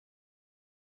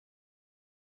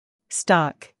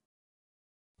Stock.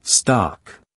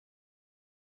 Stock.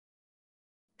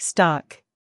 Stock.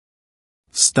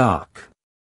 Stock.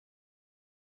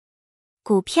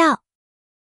 股票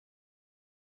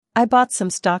I bought some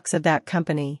stocks of that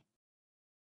company.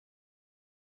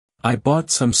 I bought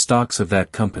some stocks of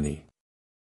that company.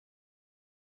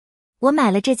 我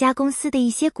买了这家公司的一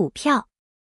些股票。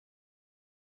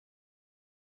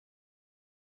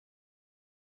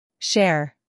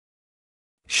Share.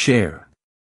 Share.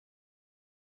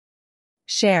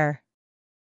 Share.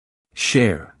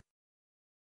 Share.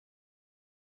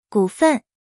 股份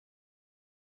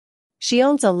She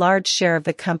owns a large share of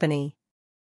the company.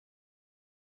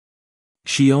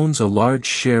 She owns a large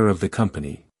share of the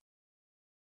company.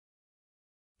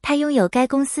 她拥有该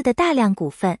公司的大量股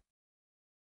份。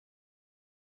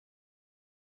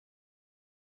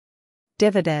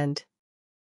Dividend.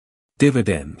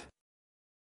 Dividend.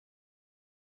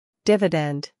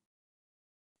 Dividend.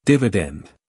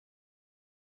 Dividend.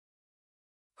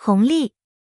 红利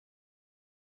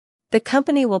The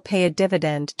company will pay a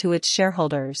dividend to its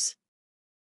shareholders.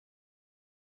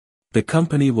 The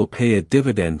company will pay a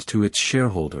dividend to its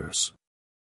shareholders.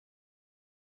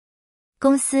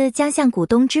 公司将向股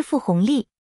东支付红利。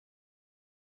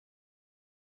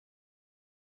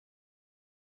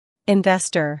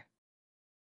Investor.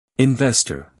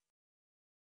 Investor.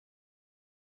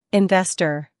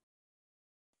 Investor.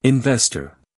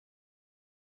 Investor.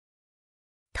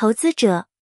 投资者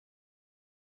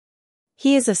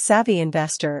He is a savvy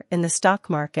investor in the stock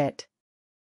market.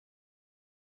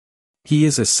 He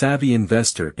is a savvy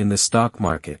investor in the stock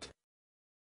market.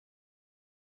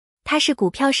 他是股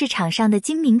票市场上的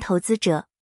精明投资者。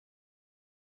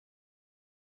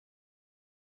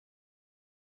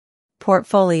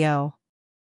Portfolio.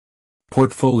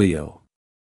 Portfolio.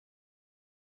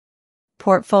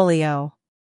 Portfolio.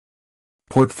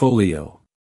 Portfolio.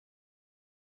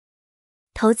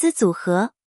 投资组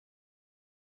合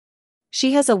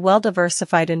She has a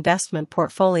well-diversified investment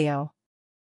portfolio.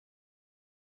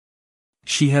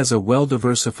 She has a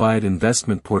well-diversified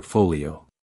investment portfolio.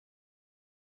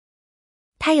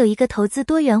 他有一个投资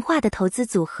多元化的投资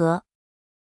组合。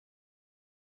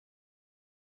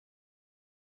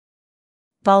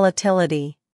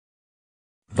Volatility.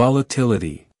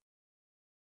 Volatility.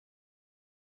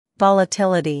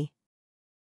 Volatility.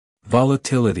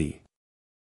 Volatility.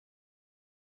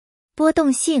 波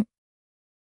动性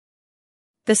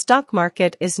The stock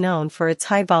market is known for its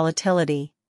high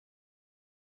volatility.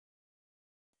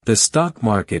 The stock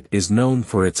market is known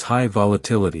for its high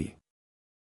volatility.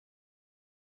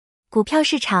 股票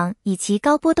市场以其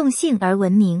高波动性而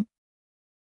闻名。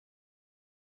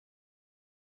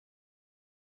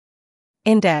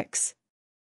Index.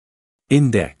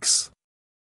 Index.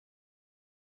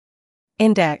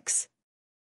 Index.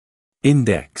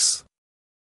 Index.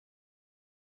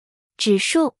 指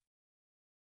数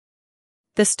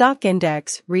The stock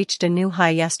index reached a new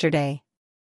high yesterday.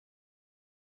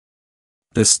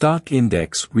 The stock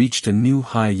index reached a new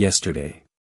high yesterday.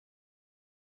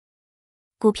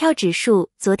 股票指数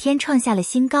昨天创下了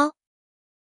新高。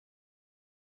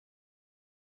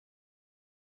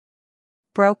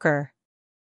Broker.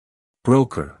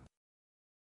 Broker.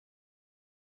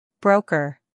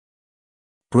 Broker.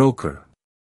 Broker.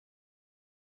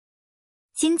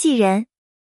 经纪人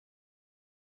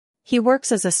He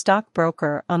works as a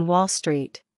stockbroker on Wall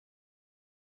Street.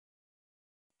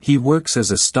 He works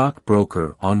as a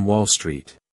stockbroker on Wall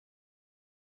Street.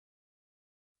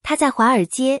 他在华尔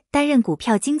街担任股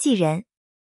票经纪人。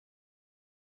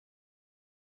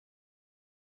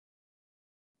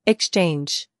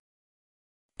Exchange.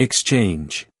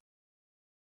 Exchange.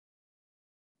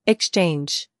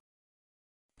 Exchange.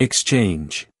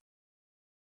 Exchange.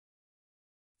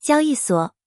 交易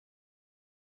所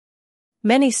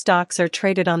Many stocks are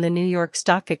traded on the New York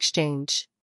Stock Exchange.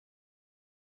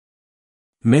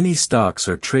 Many stocks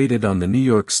are traded on the New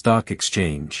York Stock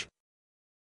Exchange.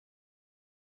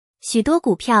 许多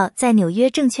股票在纽约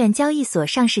证券交易所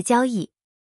上市交易。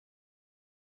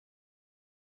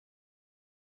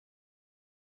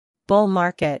Bull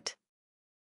market.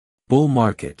 Bull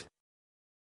market.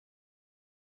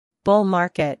 Bull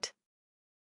market.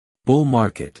 Bull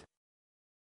market.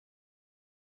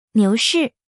 牛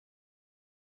市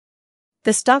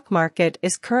The stock market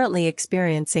is currently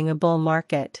experiencing a bull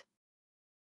market.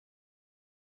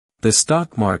 The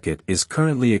stock market is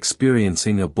currently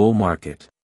experiencing a bull market.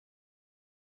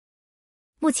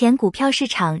 目前股票市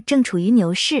场正处于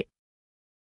牛市。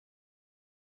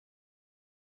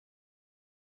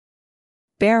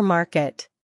Bear market.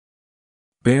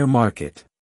 Bear market.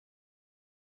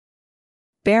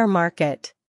 Bear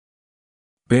market.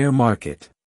 Bear market.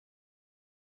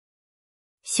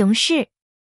 熊市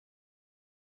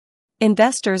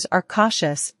Investors are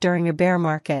cautious during a bear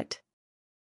market.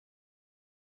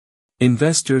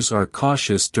 Investors are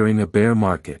cautious during a bear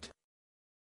market.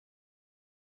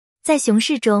 在熊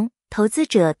市中，投资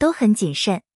者都很谨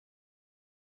慎。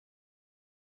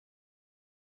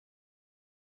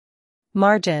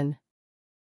Margin.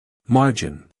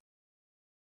 Margin.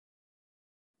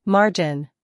 Margin.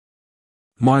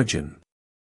 Margin.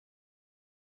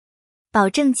 保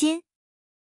证金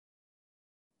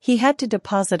He had to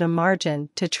deposit a margin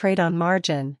to trade on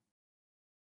margin.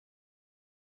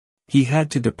 He had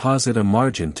to deposit a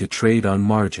margin to trade on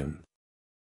margin.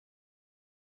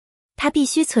 他必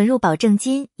须存入保证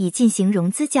金以进行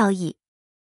融资交易。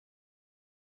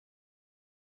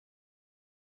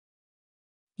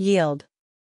Yield.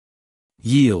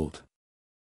 Yield.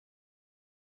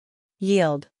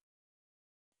 Yield.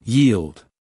 Yield.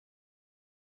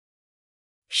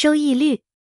 收益率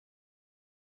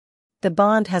The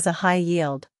bond has a high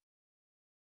yield.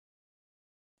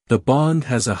 The bond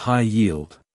has a high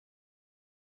yield.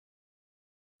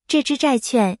 这支债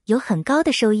券有很高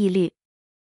的收益率。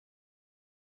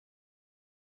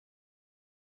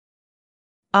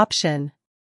Option.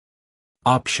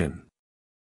 Option.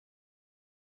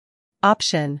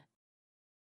 Option.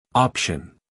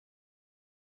 Option.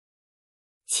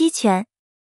 期权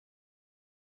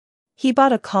He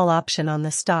bought a call option on the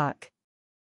stock.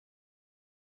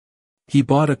 He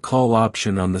bought a call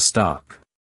option on the stock.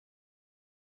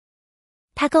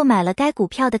 他购买了该股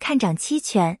票的看涨期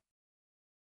权。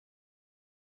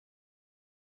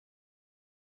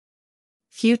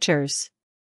Futures.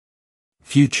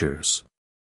 Futures.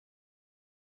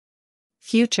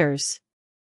 Futures.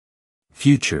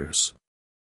 Futures.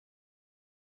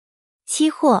 期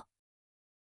货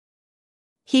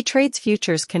He trades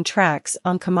futures contracts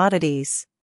on commodities.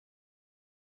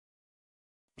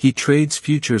 He trades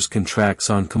futures contracts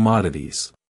on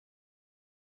commodities.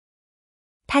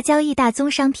 他交易大宗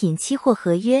商品期货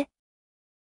合约。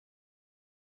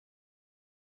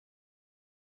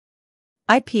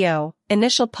IPO,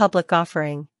 initial public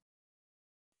offering.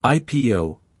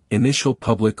 IPO, initial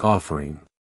public offering.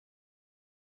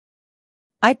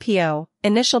 IPO,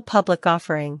 initial public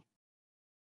offering.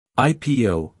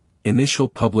 IPO, initial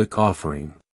public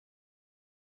offering.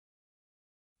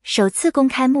 首次公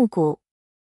开募股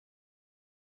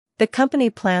The company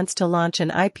plans to launch an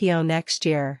IPO next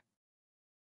year.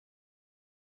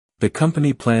 The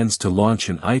company plans to launch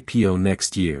an IPO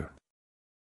next year.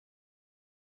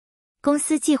 公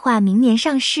司计划明年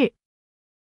上市。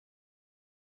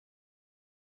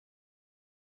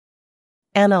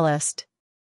Analyst.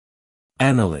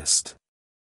 Analyst.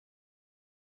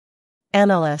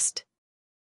 Analyst.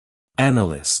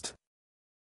 Analyst.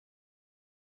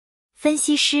 分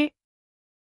析师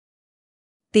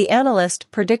The analyst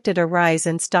predicted a rise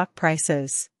in stock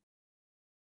prices.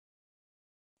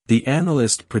 The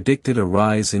analyst predicted a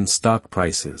rise in stock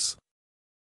prices.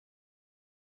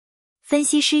 分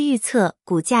析师预测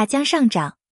股价将上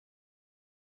涨。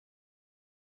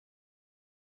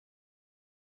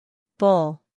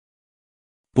Bull.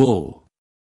 Bull.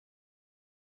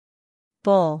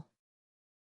 Bull.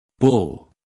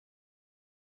 Bull.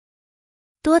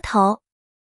 多头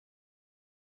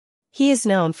He is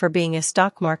known for being a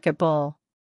stock market bull.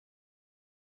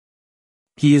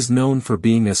 He is known for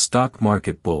being a stock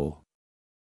market bull.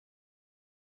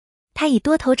 他以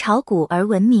多头炒股而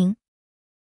闻名。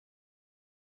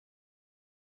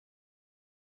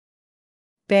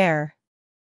Bear.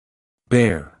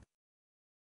 Bear.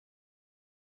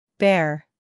 Bear.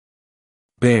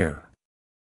 Bear.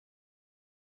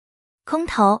 空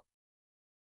头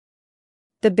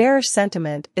The bearish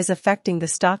sentiment is affecting the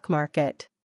stock market.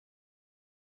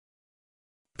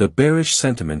 The bearish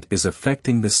sentiment is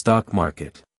affecting the stock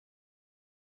market.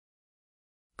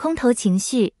 空头情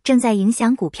绪正在影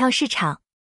响股票市场。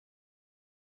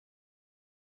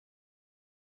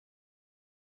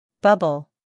Bubble.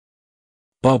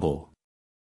 Bubble.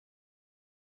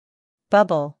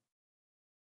 Bubble.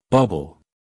 Bubble.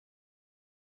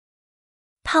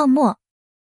 泡沫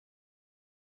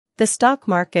The stock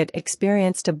market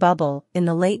experienced a bubble in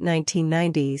the late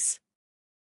 1990s.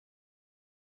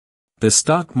 The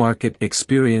stock market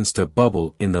experienced a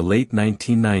bubble in the late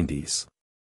 1990s.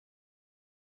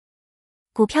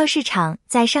 股票市场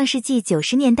在上世纪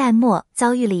90年代末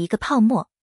遭遇了一个泡沫。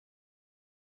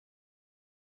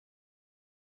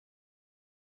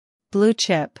Blue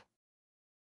chip.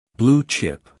 Blue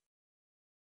chip.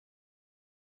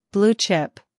 Blue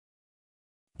chip.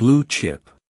 Blue chip.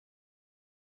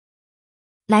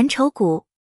 蓝筹股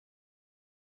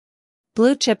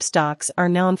Blue chip stocks are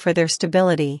known for their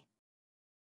stability.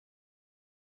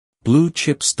 Blue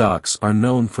chip stocks are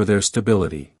known for their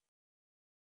stability.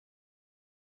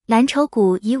 蓝筹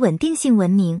股以稳定性闻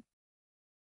名。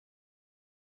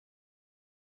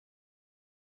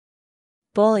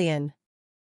Bullion.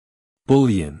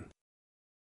 Bullion.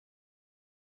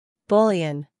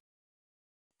 Bullion.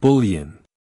 Bullion.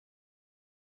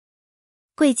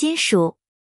 贵金属。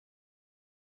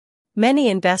Many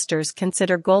investors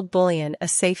consider gold bullion a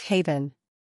safe haven.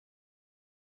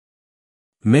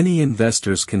 Many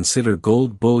investors consider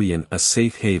gold bullion a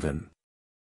safe haven.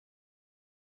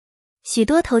 许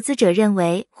多投资者认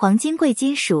为黄金贵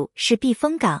金属是避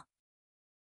风港。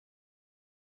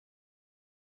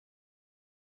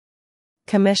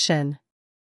Commission.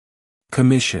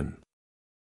 Commission.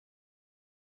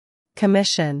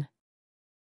 Commission.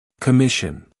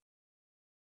 Commission.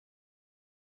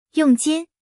 佣金。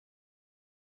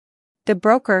The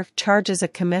broker charges a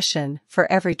commission for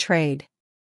every trade.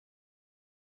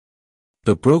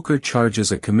 The broker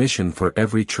charges a commission for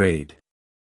every trade.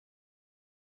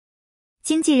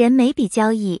 经纪人每笔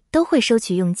交易都会收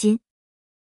取佣金。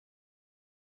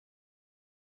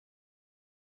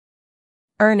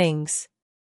Earnings.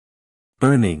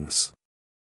 Earnings.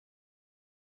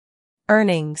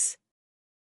 Earnings.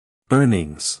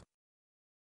 Earnings.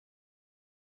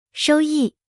 收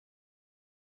益。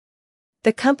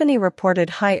The company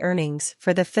reported high earnings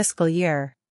for the fiscal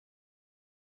year.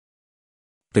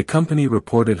 The company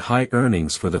reported high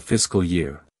earnings for the fiscal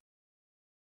year.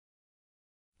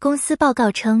 公司报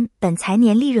告称本财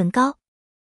年利润高。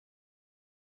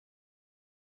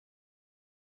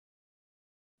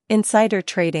Insider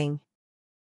trading.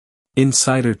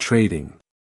 Insider trading.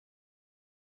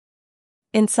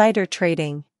 Insider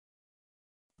trading.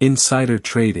 Insider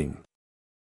trading.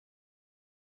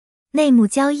 内幕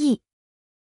交易。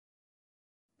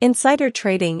Insider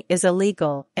trading is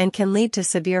illegal and can lead to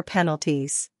severe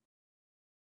penalties.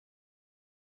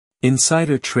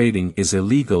 Insider trading is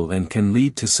illegal and can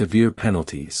lead to severe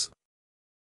penalties.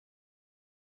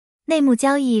 内幕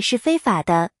交易是非法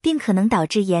的，并可能导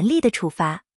致严厉的处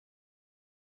罚。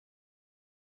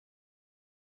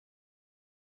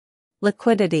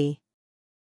Liquidity.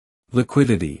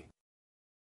 Liquidity.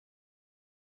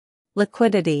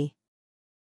 Liquidity.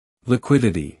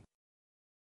 Liquidity.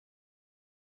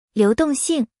 流动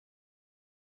性。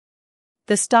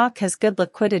The stock has good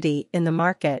liquidity in the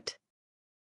market.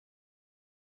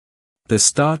 The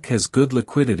stock has good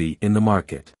liquidity in the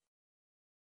market.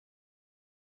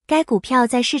 该股票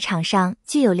在市场上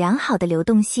具有良好的流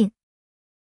动性。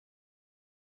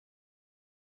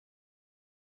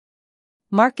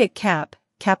Market cap,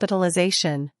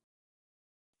 capitalization.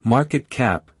 Market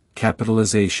cap,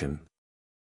 capitalization.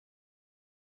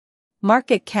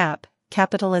 Market cap,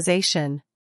 capitalization.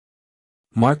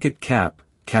 Market cap,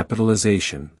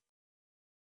 capitalization.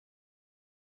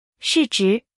 市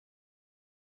值。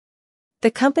The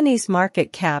company's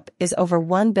market cap is over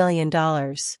 $1 billion.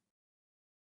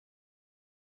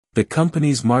 The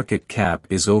company's market cap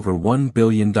is over $1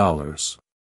 billion.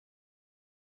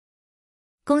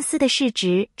 公司的市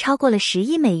值超过了10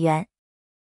亿美元。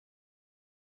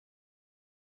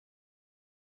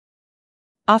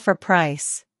Offer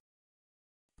price.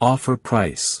 Offer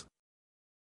price.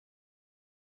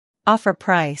 Offer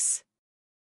price.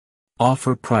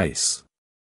 Offer price.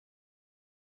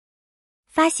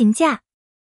 发行价。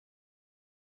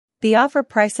The offer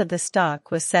price of the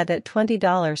stock was set at $20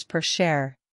 per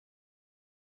share.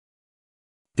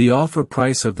 The offer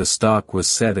price of the stock was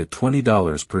set at $20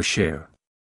 per share.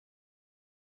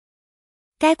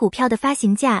 该股票的发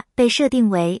行价被设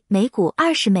定为每股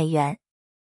20美元。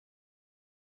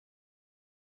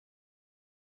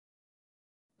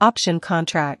Option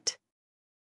contract.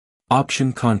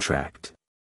 Option contract.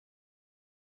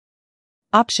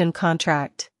 Option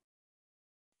contract.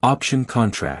 Option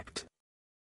contract.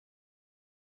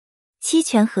 期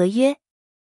权合约。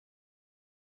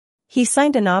He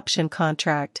signed an option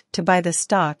contract to buy the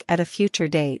stock at a future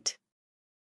date.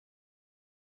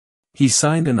 He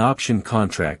signed an option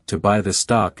contract to buy the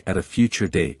stock at a future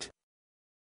date.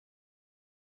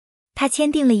 他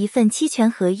签订了一份期权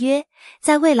合约，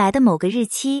在未来的某个日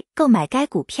期购买该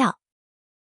股票。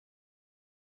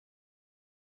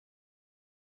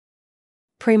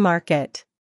Pre-market.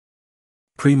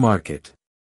 Pre-market.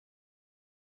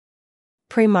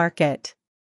 Pre-market.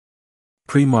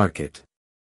 Pre-market.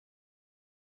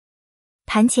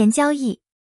 盘前交易。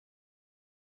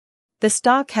The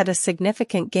stock had a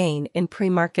significant gain in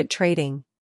pre-market trading.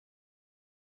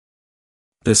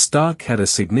 The stock had a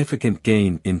significant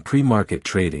gain in pre-market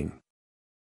trading.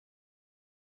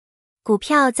 股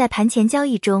票在盘前交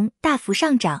易中大幅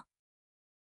上涨。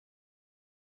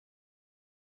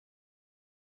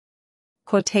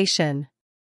Quotation.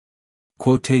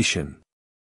 Quotation.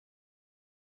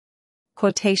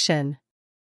 Quotation.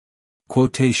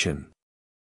 Quotation.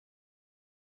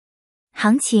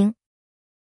 行情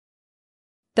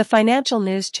The financial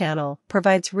news channel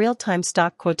provides real-time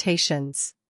stock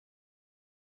quotations.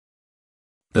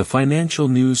 The financial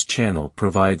news channel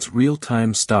provides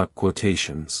real-time stock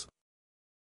quotations.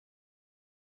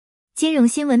 金融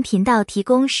新闻频道提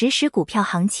供实时股票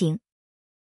行情。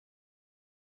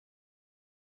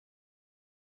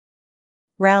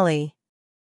Rally.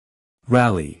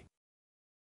 Rally.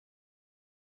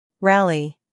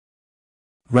 Rally.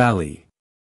 Rally.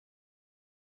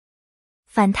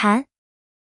 反弹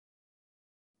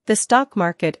The stock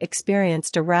market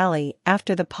experienced a rally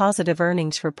after the positive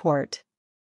earnings report.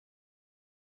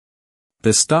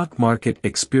 The stock market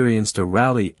experienced a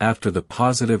rally after the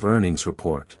positive earnings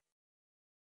report.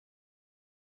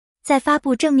 在发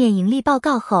布正面盈利报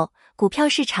告后，股票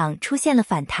市场出现了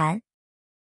反弹。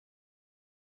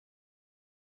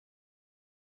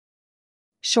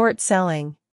Short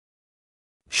selling.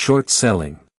 Short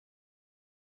selling.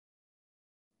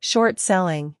 Short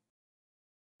selling.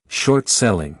 Short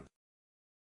selling.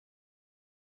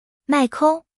 卖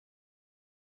空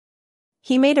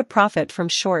He made a profit from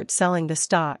short selling the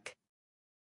stock.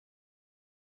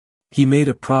 He made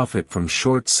a profit from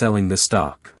short selling the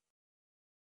stock.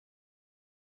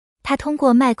 他通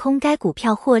过卖空该股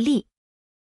票获利。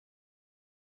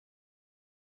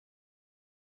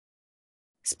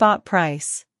Spot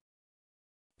price.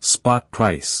 Spot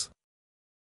price.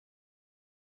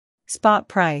 Spot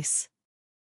price.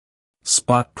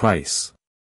 Spot price.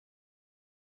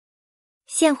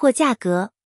 现货价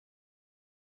格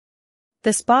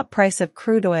The spot price of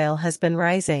crude oil has been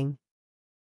rising.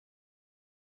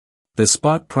 The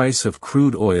spot price of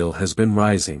crude oil has been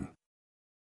rising.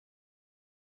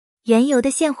 原油的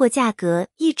现货价格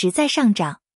一直在上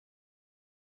涨。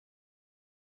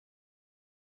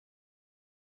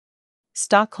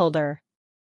Stockholder.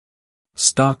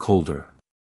 Stockholder.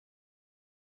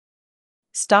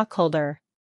 Stockholder.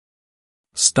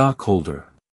 Stockholder.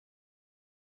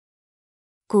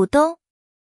 股东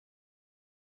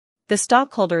The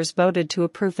stockholders voted to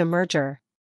approve the merger.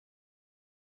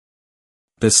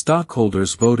 The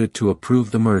stockholders voted to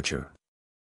approve the merger.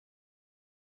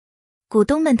 股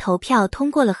东们投票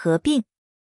通过了合并。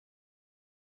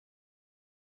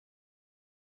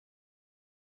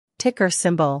Ticker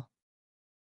symbol.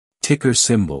 Ticker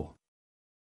symbol.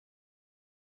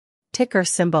 Ticker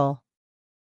symbol.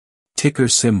 Ticker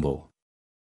symbol.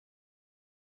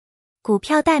 股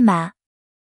票代码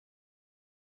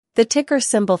The ticker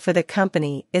symbol for the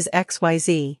company is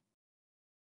XYZ.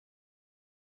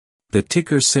 The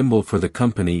ticker symbol for the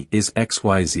company is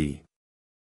XYZ.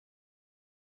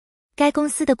 该公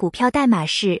司的股票代码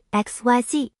是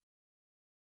XYZ。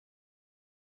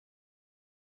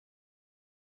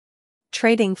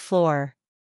 Trading floor.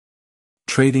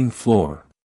 Trading floor.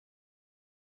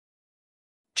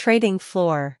 Trading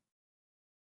floor.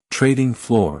 Trading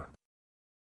floor.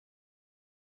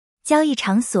 交易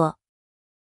场所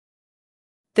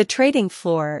The trading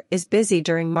floor is busy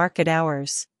during market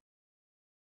hours.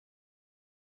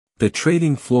 The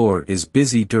trading floor is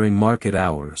busy during market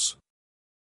hours.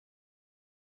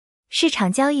 市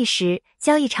场交易时，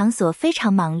交易场所非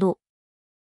常忙碌。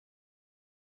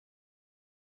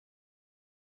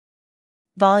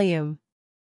Volume.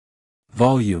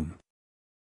 Volume.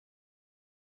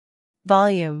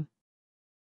 Volume.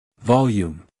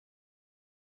 Volume.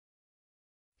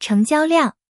 成交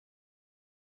量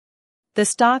The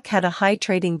stock had a high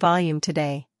trading volume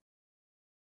today.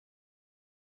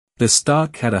 The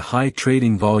stock had a high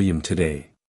trading volume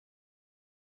today.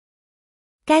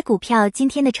 该股票今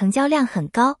天的成交量很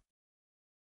高。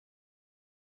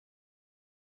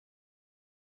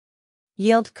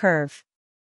Yield curve.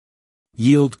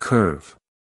 Yield curve.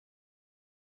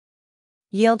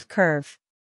 Yield curve.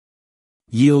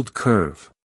 Yield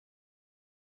curve.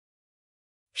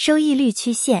 收益率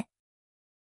曲线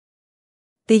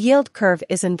The yield curve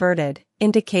is inverted,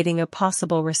 indicating a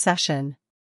possible recession.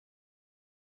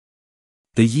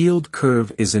 The yield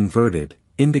curve is inverted,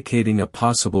 indicating a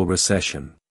possible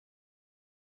recession.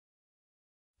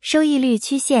 收益率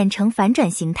曲线呈反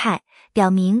转形态，表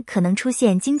明可能出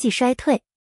现经济衰退。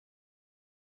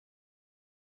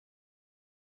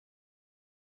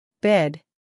Bid.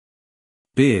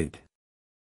 Bid.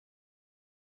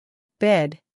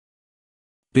 Bid.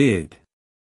 Bid.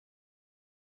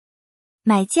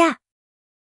 买价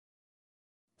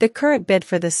The current bid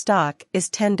for the stock is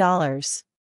 $10.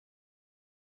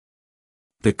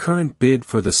 The current bid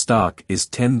for the stock is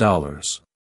 $10.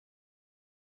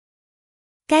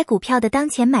 该股票的当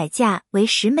前买价为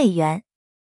$10。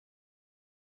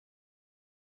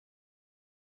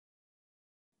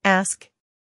Ask.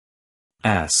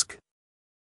 Ask.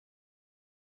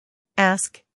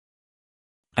 Ask.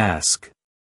 Ask.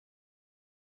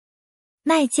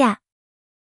 卖价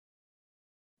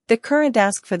The current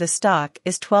ask for the stock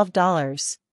is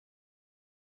 $12.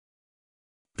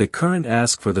 The current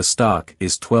ask for the stock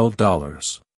is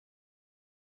 $12.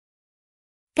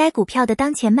 该股票的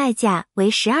当前卖价为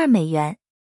$12。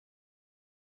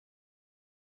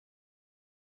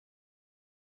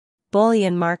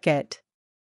Bullion market.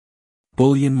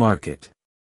 Bullion market.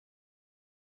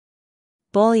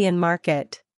 Bullion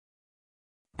market.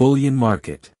 Bullion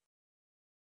market.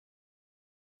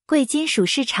 贵金属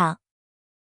市场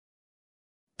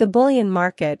The bullion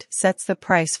market sets the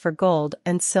price for gold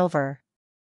and silver.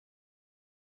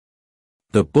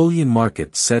 The bullion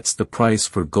market sets the price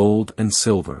for gold and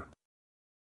silver.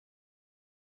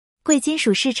 贵金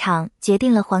属市场决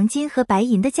定了黄金和白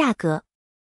银的价格。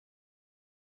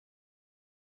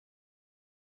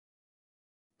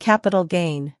Capital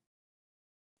gain.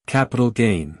 Capital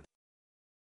gain.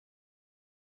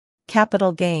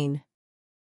 Capital gain.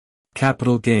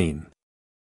 Capital gain.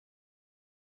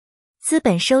 资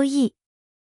本收益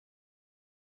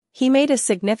He made a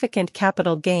significant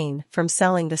capital gain from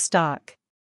selling the stock.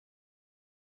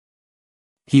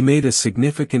 He made a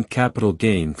significant capital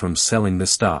gain from selling the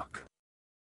stock.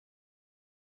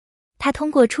 他通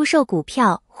过出售股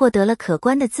票获得了可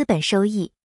观的资本收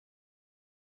益。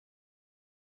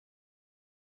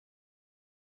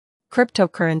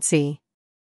Cryptocurrency.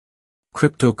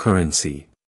 Cryptocurrency.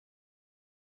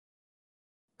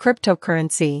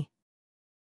 Cryptocurrency.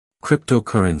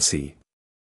 Cryptocurrency.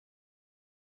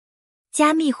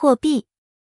 加密货币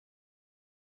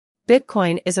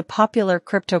Bitcoin is a popular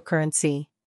cryptocurrency.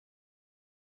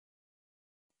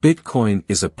 Bitcoin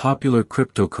is a popular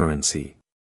cryptocurrency.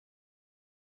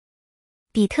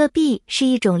 比特币是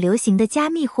一种流行的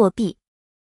加密货币。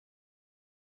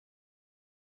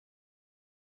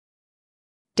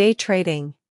Day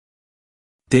trading.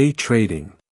 Day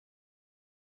trading.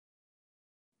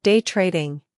 Day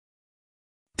trading.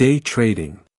 Day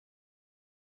trading.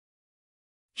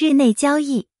 日内交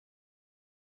易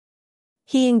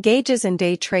He engages in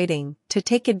day trading to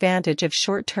take advantage of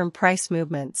short-term price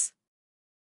movements.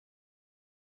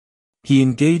 He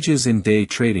engages in day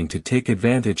trading to take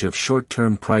advantage of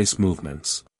short-term price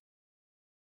movements.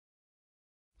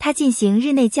 他进行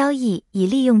日内交易以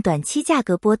利用短期价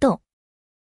格波动。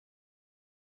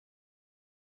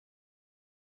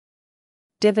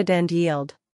Dividend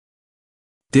yield.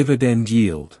 Dividend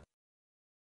yield.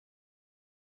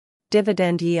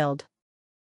 Dividend yield.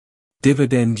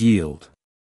 Dividend yield.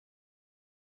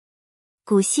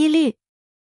 股息率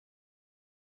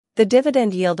The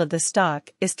dividend yield of the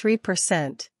stock is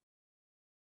 3%.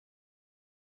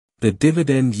 The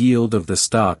dividend yield of the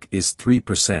stock is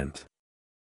 3%.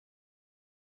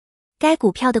 该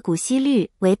股票的股息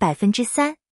率为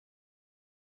3%。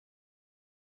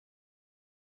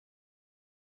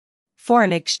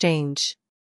Foreign exchange.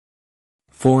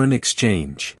 Foreign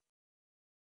exchange.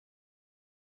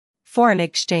 Foreign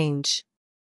exchange.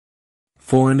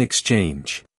 Foreign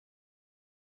exchange.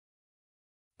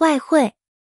 外汇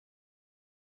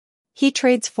He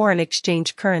trades foreign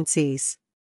exchange currencies.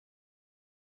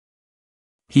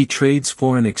 He trades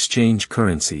foreign exchange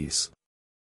currencies.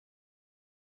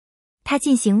 他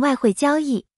进行外汇交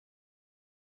易。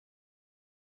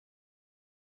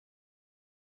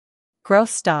Growth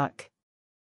stock.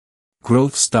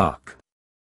 Growth stock.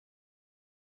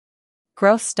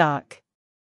 Growth stock.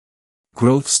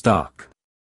 Growth stock.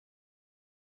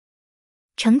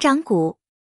 成长股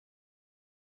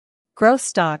Growth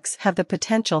stocks have the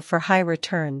potential for high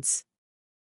returns.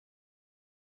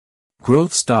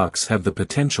 Growth stocks have the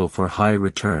potential for high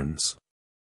returns.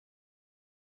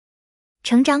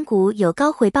 成长股有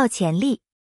高回报潜力。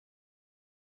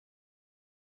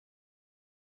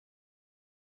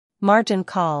Margin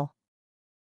call.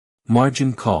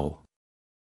 Margin call.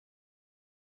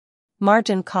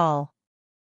 Margin call.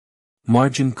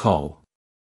 Margin call.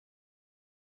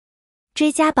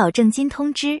 追加保证金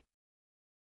通知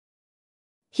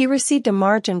He received a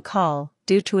margin call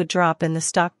due to a drop in the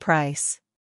stock price.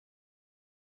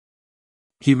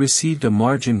 He received a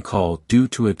margin call due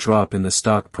to a drop in the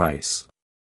stock price.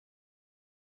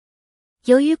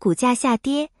 由于股价下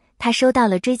跌，他收到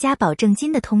了追加保证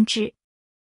金的通知。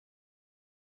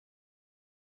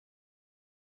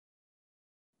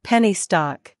Penny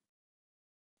stock.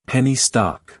 Penny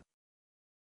stock.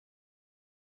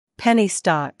 Penny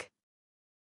stock.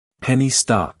 Penny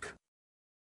stock.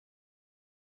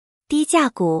 低价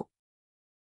股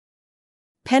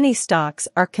Penny stocks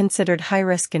are considered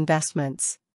high-risk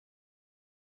investments.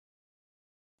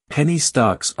 Penny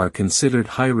stocks are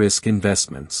considered high-risk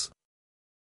investments.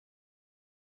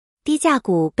 低价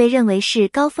股被认为是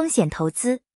高风险投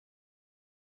资。